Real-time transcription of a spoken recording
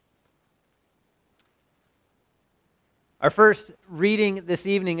Our first reading this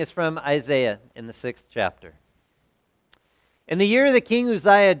evening is from Isaiah in the 6th chapter. In the year that King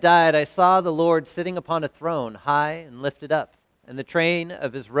Uzziah died, I saw the Lord sitting upon a throne, high and lifted up, and the train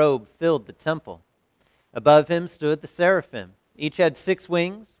of his robe filled the temple. Above him stood the seraphim. Each had 6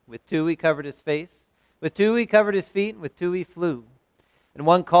 wings. With 2 he covered his face, with 2 he covered his feet, and with 2 he flew. And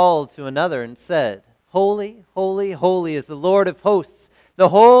one called to another and said, Holy, holy, holy is the Lord of hosts. The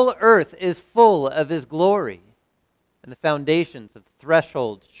whole earth is full of his glory. And the foundations of the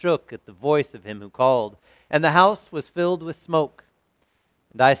threshold shook at the voice of him who called, and the house was filled with smoke.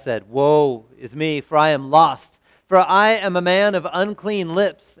 And I said, Woe is me, for I am lost, for I am a man of unclean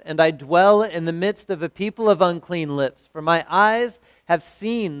lips, and I dwell in the midst of a people of unclean lips, for my eyes have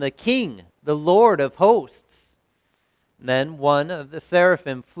seen the King, the Lord of hosts. And then one of the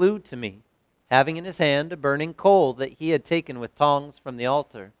seraphim flew to me, having in his hand a burning coal that he had taken with tongs from the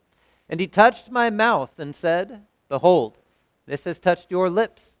altar. And he touched my mouth and said, Behold, this has touched your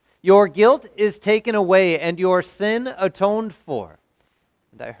lips. Your guilt is taken away, and your sin atoned for.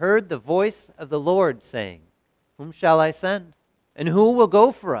 And I heard the voice of the Lord saying, Whom shall I send? And who will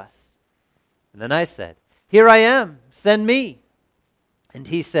go for us? And then I said, Here I am, send me. And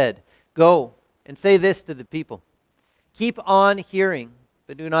he said, Go and say this to the people. Keep on hearing,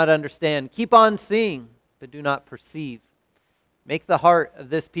 but do not understand. Keep on seeing, but do not perceive. Make the heart of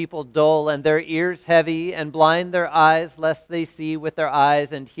this people dull and their ears heavy, and blind their eyes, lest they see with their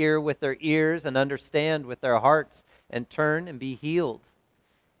eyes and hear with their ears and understand with their hearts and turn and be healed.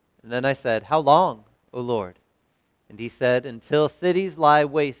 And then I said, How long, O Lord? And he said, Until cities lie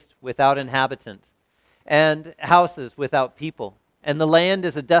waste without inhabitant, and houses without people, and the land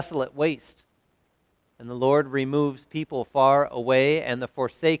is a desolate waste. And the Lord removes people far away, and the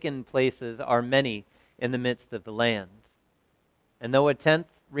forsaken places are many in the midst of the land. And though a tenth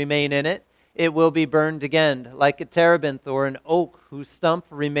remain in it, it will be burned again, like a terebinth or an oak whose stump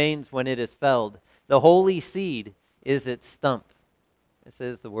remains when it is felled. The holy seed is its stump. This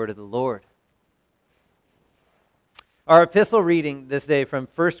is the word of the Lord. Our epistle reading this day from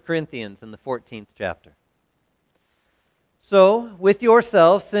 1 Corinthians in the 14th chapter. So, with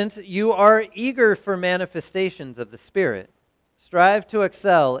yourselves, since you are eager for manifestations of the Spirit, strive to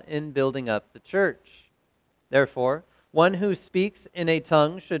excel in building up the church. Therefore, one who speaks in a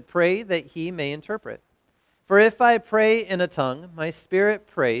tongue should pray that he may interpret. For if I pray in a tongue, my spirit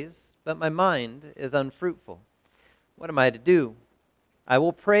prays, but my mind is unfruitful. What am I to do? I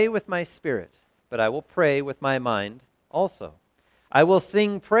will pray with my spirit, but I will pray with my mind also. I will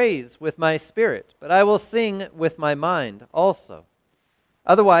sing praise with my spirit, but I will sing with my mind also.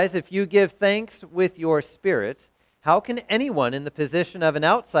 Otherwise, if you give thanks with your spirit, how can anyone in the position of an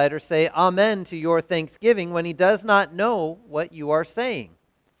outsider say amen to your thanksgiving when he does not know what you are saying?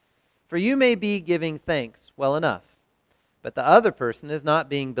 For you may be giving thanks well enough, but the other person is not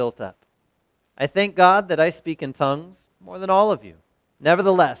being built up. I thank God that I speak in tongues more than all of you.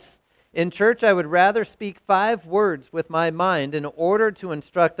 Nevertheless, in church I would rather speak 5 words with my mind in order to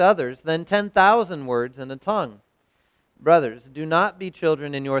instruct others than 10,000 words in a tongue. Brothers, do not be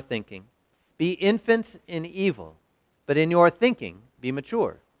children in your thinking. Be infants in evil, but in your thinking be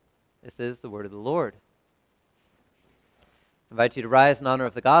mature. This is the word of the Lord. I invite you to rise in honor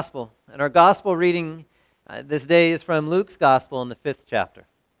of the gospel. And our gospel reading this day is from Luke's gospel in the 5th chapter.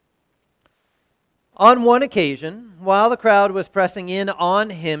 On one occasion, while the crowd was pressing in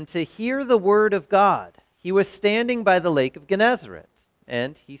on him to hear the word of God, he was standing by the lake of Gennesaret,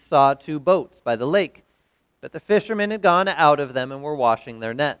 and he saw 2 boats by the lake, but the fishermen had gone out of them and were washing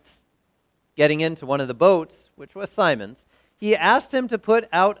their nets. Getting into one of the boats, which was Simon's, he asked him to put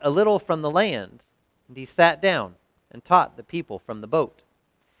out a little from the land, and he sat down and taught the people from the boat.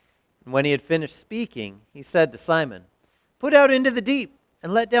 And when he had finished speaking, he said to Simon, Put out into the deep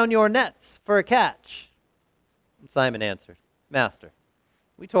and let down your nets for a catch. And Simon answered, Master,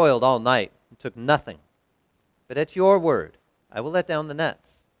 we toiled all night and took nothing, but at your word I will let down the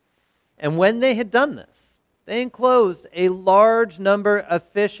nets. And when they had done this, they enclosed a large number of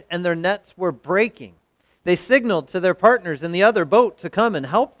fish, and their nets were breaking. They signaled to their partners in the other boat to come and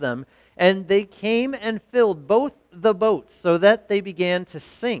help them, and they came and filled both the boats so that they began to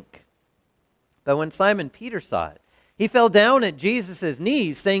sink. But when Simon Peter saw it, he fell down at Jesus'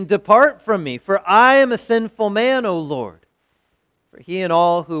 knees, saying, Depart from me, for I am a sinful man, O Lord. For he and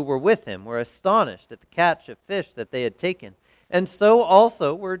all who were with him were astonished at the catch of fish that they had taken. And so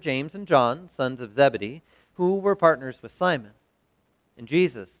also were James and John, sons of Zebedee, who were partners with Simon. And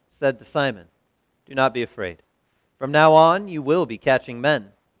Jesus said to Simon, Do not be afraid. From now on you will be catching men.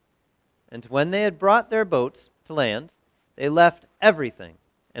 And when they had brought their boats to land, they left everything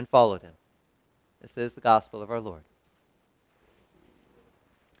and followed him. This is the gospel of our Lord.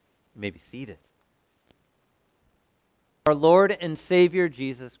 You may be seated. Our Lord and Savior,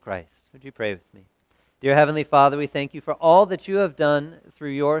 Jesus Christ. Would you pray with me? Dear Heavenly Father, we thank you for all that you have done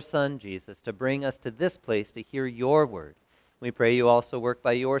through your Son, Jesus, to bring us to this place to hear your word. We pray you also work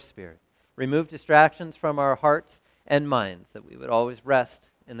by your Spirit. Remove distractions from our hearts and minds, that we would always rest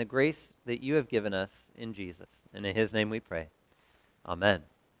in the grace that you have given us in Jesus. And in his name we pray. Amen.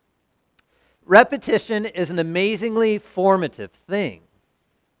 Repetition is an amazingly formative thing.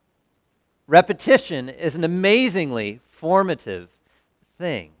 Repetition is an amazingly formative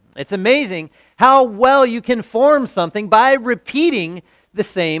thing. It's amazing how well you can form something by repeating the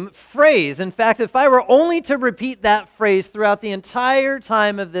same phrase. In fact, if I were only to repeat that phrase throughout the entire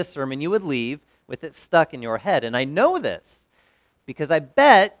time of this sermon, you would leave with it stuck in your head. And I know this because I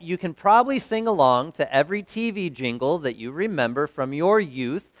bet you can probably sing along to every TV jingle that you remember from your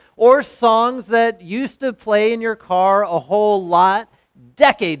youth, or songs that used to play in your car a whole lot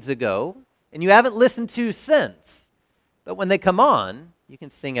decades ago, and you haven't listened to since. But when they come on, you can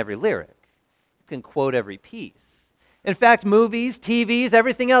sing every lyric. You can quote every piece. In fact, movies, TVs,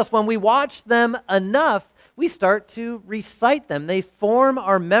 everything else, when we watch them enough, we start to recite them. They form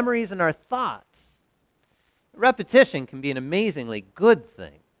our memories and our thoughts. Repetition can be an amazingly good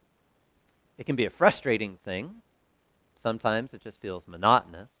thing. It can be a frustrating thing. Sometimes it just feels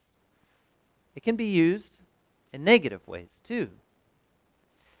monotonous. It can be used in negative ways, too.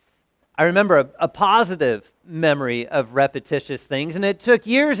 I remember a positive memory of repetitious things, and it took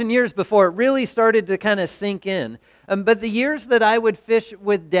years and years before it really started to kind of sink in. But the years that I would fish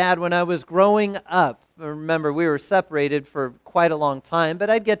with Dad when I was growing up, remember we were separated for quite a long time, but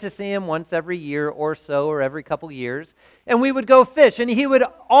I'd get to see him once every year or so, or every couple years, and we would go fish, and he would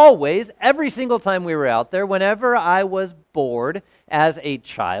always, every single time we were out there, whenever I was bored as a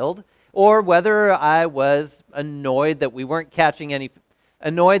child, or whether I was annoyed that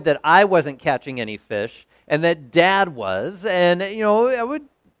I wasn't catching any fish, and that Dad was, and, I would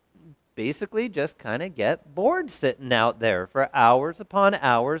basically just kind of get bored sitting out there for hours upon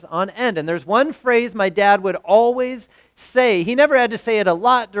hours on end. And there's one phrase my dad would always say. He never had to say it a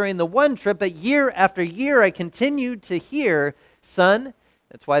lot during the one trip, but year after year I continued to hear, "Son,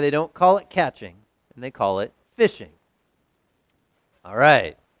 that's why they don't call it catching, and they call it fishing." All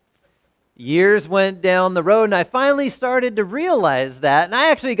right. Years went down the road, and I finally started to realize that, and I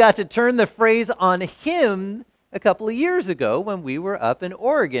actually got to turn the phrase on him a couple of years ago when we were up in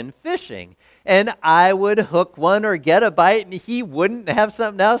Oregon fishing. And I would hook one or get a bite, and he wouldn't have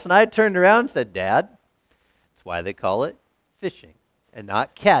something else, and I turned around and said, "Dad, that's why they call it fishing and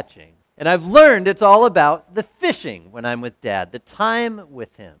not catching." And I've learned it's all about the fishing when I'm with Dad, the time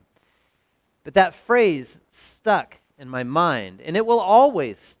with him. But that phrase stuck in my mind, and it will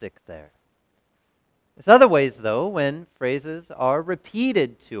always stick there. There's other ways, though, when phrases are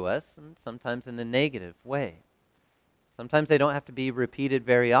repeated to us, and sometimes in a negative way. Sometimes they don't have to be repeated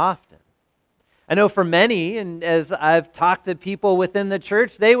very often. I know for many, and as I've talked to people within the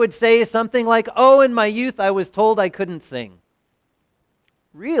church, they would say something like, "Oh, in my youth I was told I couldn't sing."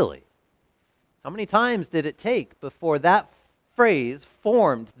 Really? How many times did it take before that phrase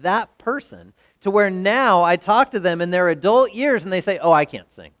formed that person to where now I talk to them in their adult years and they say, "Oh, I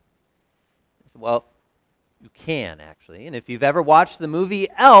can't sing"? I said, well, you can, actually. And if you've ever watched the movie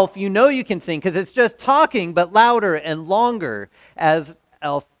Elf, you know you can sing because it's just talking, but louder and longer, as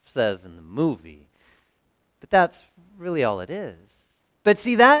Elf says in the movie. But that's really all it is. But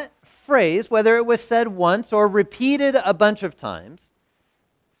see, that phrase, whether it was said once or repeated a bunch of times,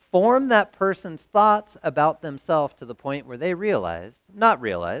 formed that person's thoughts about themselves to the point where they where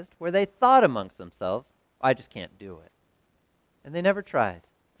they thought amongst themselves, "I just can't do it." And they never tried,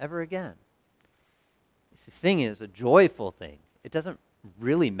 ever again. See, singing is a joyful thing. It doesn't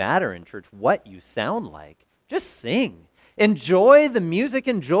really matter in church what you sound like. Just sing. Enjoy the music.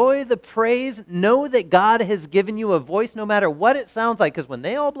 Enjoy the praise. Know that God has given you a voice no matter what it sounds like, because when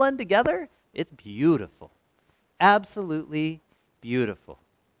they all blend together, it's beautiful. Absolutely beautiful.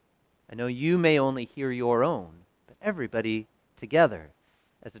 I know you may only hear your own, but everybody together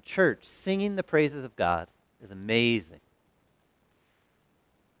as a church singing the praises of God is amazing.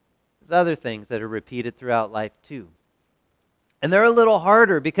 There's other things that are repeated throughout life too. And they're a little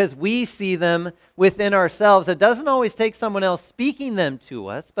harder because we see them within ourselves. It doesn't always take someone else speaking them to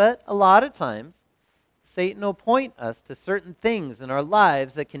us, but a lot of times Satan will point us to certain things in our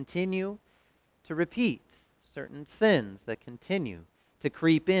lives that continue to repeat, certain sins that continue to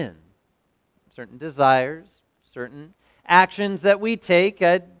creep in, certain desires, certain actions that we take.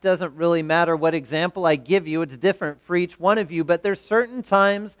 It doesn't really matter what example I give you. It's different for each one of you. But there's certain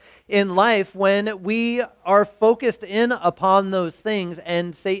times in life when we are focused in upon those things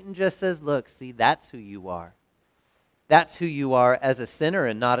and Satan just says, look, see, that's who you are. That's who you are as a sinner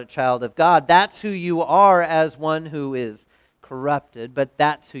and not a child of God. That's who you are as one who is corrupted, but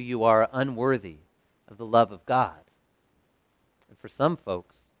that's who you are, unworthy of the love of God. And for some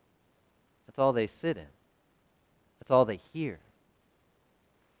folks, that's all they sit in. That's all they hear.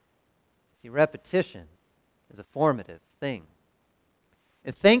 See, repetition is a formative thing.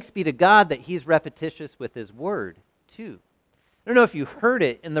 And thanks be to God that He's repetitious with His Word, too. I don't know if you heard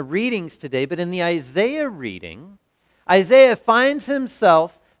it in the readings today, but in the Isaiah reading, Isaiah finds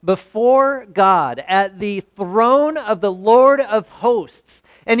himself before God at the throne of the Lord of hosts.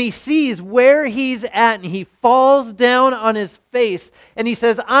 And he sees where he's at and he falls down on his face and he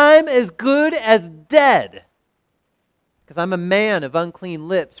says, I'm as good as dead because I'm a man of unclean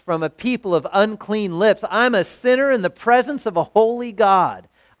lips, from a people of unclean lips. I'm a sinner in the presence of a holy God.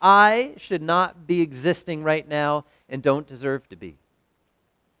 I should not be existing right now and don't deserve to be.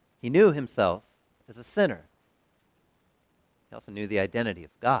 He knew himself as a sinner. He also knew the identity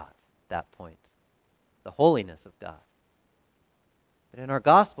of God at that point, the holiness of God. But in our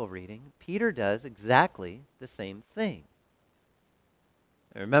gospel reading, Peter does exactly the same thing.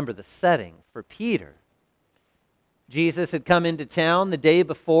 And remember the setting for Peter. Jesus had come into town the day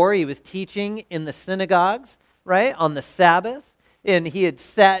before. He was teaching in the synagogues, right, on the Sabbath. And he had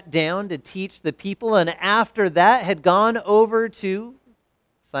sat down to teach the people. And after that had gone over to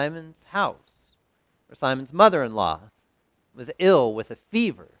Simon's house, or Simon's mother-in-law was ill with a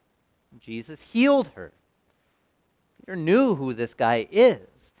fever. Jesus healed her. Peter knew who this guy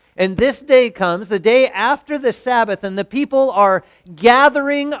is. And this day comes, the day after the Sabbath, and the people are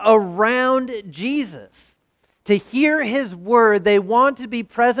gathering around Jesus to hear His word. They want to be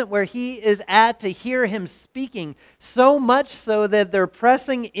present where He is at to hear Him speaking, so much so that they're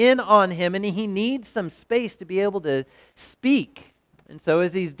pressing in on Him, and He needs some space to be able to speak. And so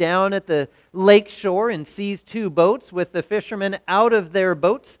as he's down at the lake shore and sees two boats with the fishermen out of their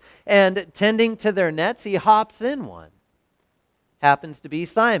boats and tending to their nets, he hops in one. Happens to be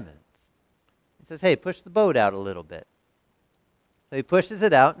Simon's. He says, hey, push the boat out a little bit. So he pushes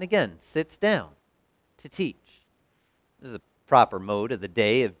it out and again sits down to teach. This is a proper mode of the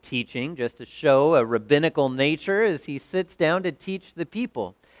day of teaching, just to show a rabbinical nature as he sits down to teach the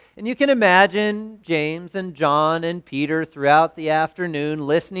people. And you can imagine James and John and Peter throughout the afternoon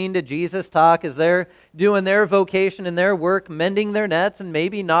listening to Jesus talk as they're doing their vocation and their work, mending their nets and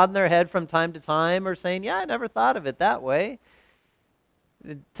maybe nodding their head from time to time or saying, yeah, I never thought of it that way.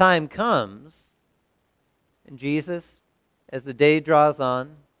 The time comes and Jesus, as the day draws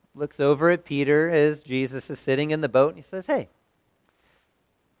on, looks over at Peter as Jesus is sitting in the boat and he says, hey,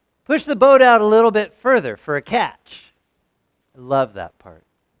 push the boat out a little bit further for a catch. I love that part.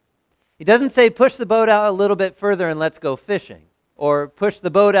 He doesn't say push the boat out a little bit further and let's go fishing, or push the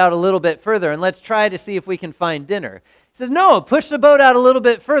boat out a little bit further and let's try to see if we can find dinner. He says, no, push the boat out a little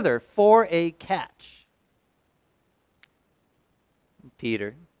bit further for a catch.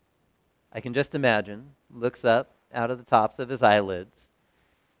 Peter, I can just imagine, looks up out of the tops of his eyelids.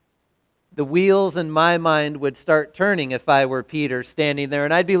 The wheels in my mind would start turning if I were Peter standing there,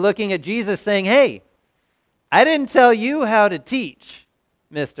 and I'd be looking at Jesus saying, hey, I didn't tell you how to teach,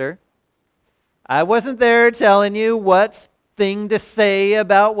 mister. I wasn't there telling you what thing to say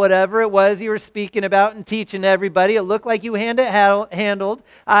about whatever it was you were speaking about and teaching everybody. It looked like you handled.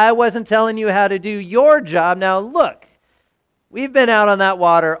 I wasn't telling you how to do your job. Now look, we've been out on that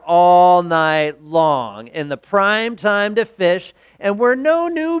water all night long in the prime time to fish, and we're no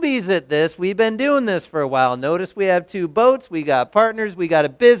newbies at this. We've been doing this for a while. Notice we have two boats, we got partners, we got a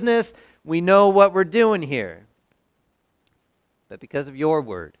business. We know what we're doing here. But because of your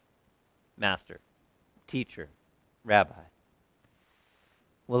word, Master, teacher, rabbi,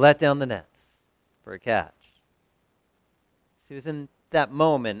 we'll let down the nets for a catch. He was in that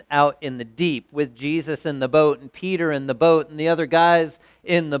moment out in the deep with Jesus in the boat and Peter in the boat and the other guys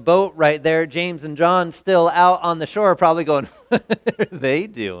in the boat right there, James and John still out on the shore probably going, what are they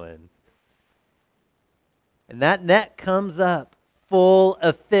doing? And that net comes up full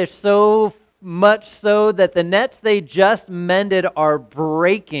of fish, so much so that the nets they just mended are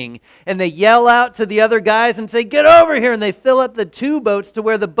breaking. And they yell out to the other guys and say, get over here. And they fill up the two boats to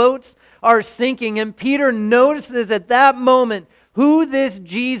where the boats are sinking. And Peter notices at that moment who this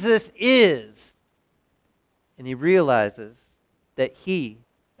Jesus is. And he realizes that he,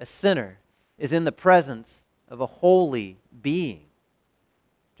 a sinner, is in the presence of a holy being,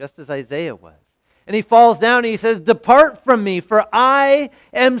 just as Isaiah was. And he falls down and he says, "Depart from me, for I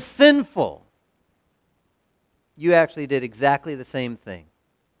am sinful." You actually did exactly the same thing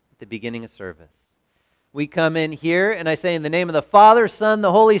at the beginning of service. We come in here and I say, "In the name of the Father, Son,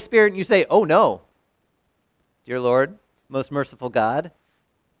 the Holy Spirit," and you say, "Oh no. Dear Lord, most merciful God,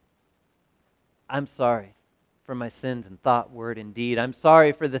 I'm sorry for my sins in thought, word, and deed. I'm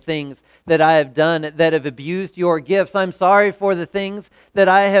sorry for the things that I have done that have abused your gifts. I'm sorry for the things that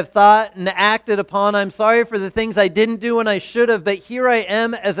I have thought and acted upon. I'm sorry for the things I didn't do when I should have, but here I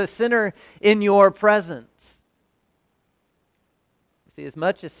am as a sinner in your presence." See, as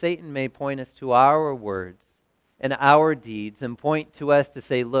much as Satan may point us to our words and our deeds and point to us to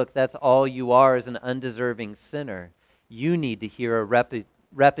say, "Look, that's all you are, is an undeserving sinner," you need to hear a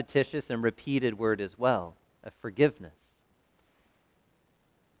repetitious and repeated word as well, of forgiveness.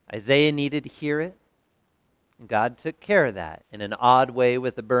 Isaiah needed to hear it, and God took care of that in an odd way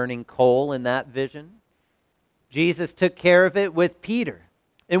with a burning coal in that vision. Jesus took care of it with Peter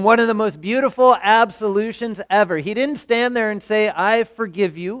in one of the most beautiful absolutions ever. He didn't stand there and say, "I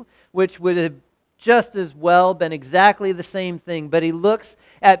forgive you," which would have just as well been exactly the same thing. But he looks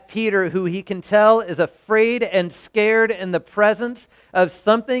at Peter, who he can tell is afraid and scared in the presence of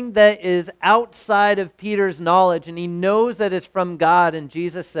something that is outside of Peter's knowledge. And he knows that it's from God. And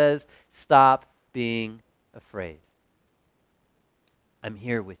Jesus says, "Stop being afraid. I'm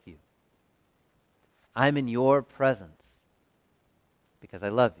here with you. I'm in your presence because I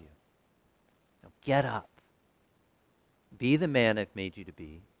love you. Now get up. Be the man I've made you to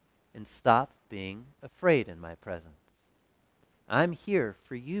be. And stop being afraid in my presence. I'm here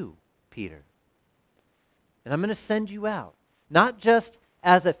for you, Peter. And I'm going to send you out, not just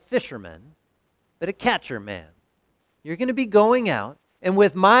as a fisherman, but a catcher man. You're going to be going out, and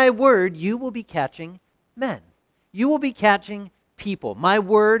with my word, you will be catching men. You will be catching people. My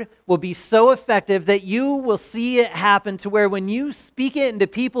word will be so effective that you will see it happen to where when you speak it into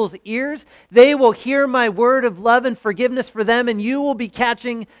people's ears, they will hear my word of love and forgiveness for them, and you will be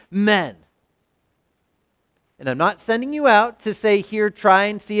catching men. And I'm not sending you out to say, "Here, try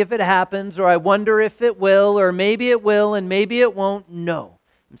and see if it happens," or "I wonder if it will," or "Maybe it will and maybe it won't." No.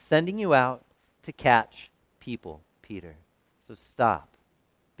 I'm sending you out to catch people, Peter. So stop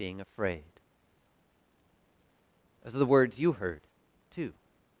being afraid. Those are the words you heard, too.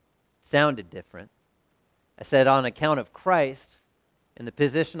 It sounded different. I said, on account of Christ, in the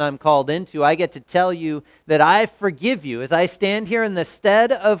position I'm called into, I get to tell you that I forgive you as I stand here in the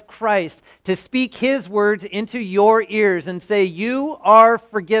stead of Christ to speak His words into your ears and say, "You are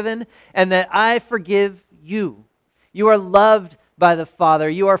forgiven," and that I forgive you. You are loved by the Father.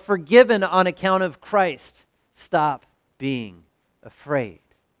 You are forgiven on account of Christ. Stop being afraid.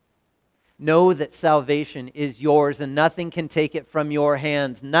 Know that salvation is yours and nothing can take it from your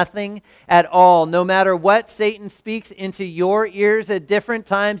hands. Nothing at all. No matter what Satan speaks into your ears at different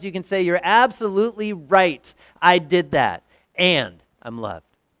times, you can say, "You're absolutely right. I did that. And I'm loved.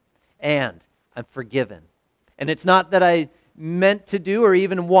 And I'm forgiven." And it's not that I meant to do or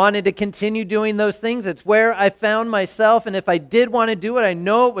even wanted to continue doing those things. It's where I found myself. And if I did want to do it, I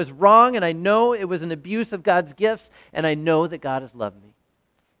know it was wrong. And I know it was an abuse of God's gifts. And I know that God has loved me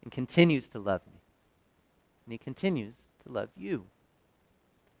and continues to love me. And He continues to love you.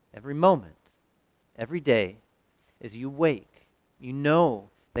 Every moment, every day, as you wake, you know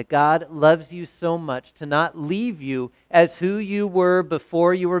that God loves you so much to not leave you as who you were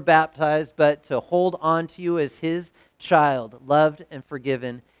before you were baptized, but to hold on to you as His child, loved and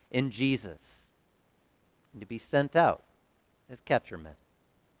forgiven in Jesus, and to be sent out as catchermen.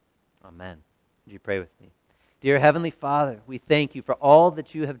 Amen. Would you pray with me? Dear Heavenly Father, we thank you for all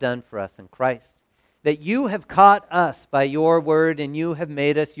that you have done for us in Christ, that you have caught us by your word and you have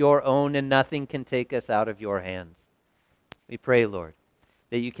made us your own, and nothing can take us out of your hands. We pray, Lord,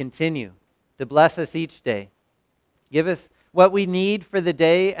 that you continue to bless us each day. Give us what we need for the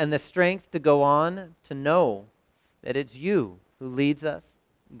day and the strength to go on, to know that it's you who leads us,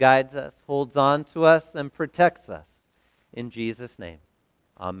 guides us, holds on to us, and protects us. In Jesus' name,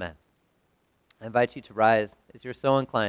 amen. I invite you to rise as you're so inclined.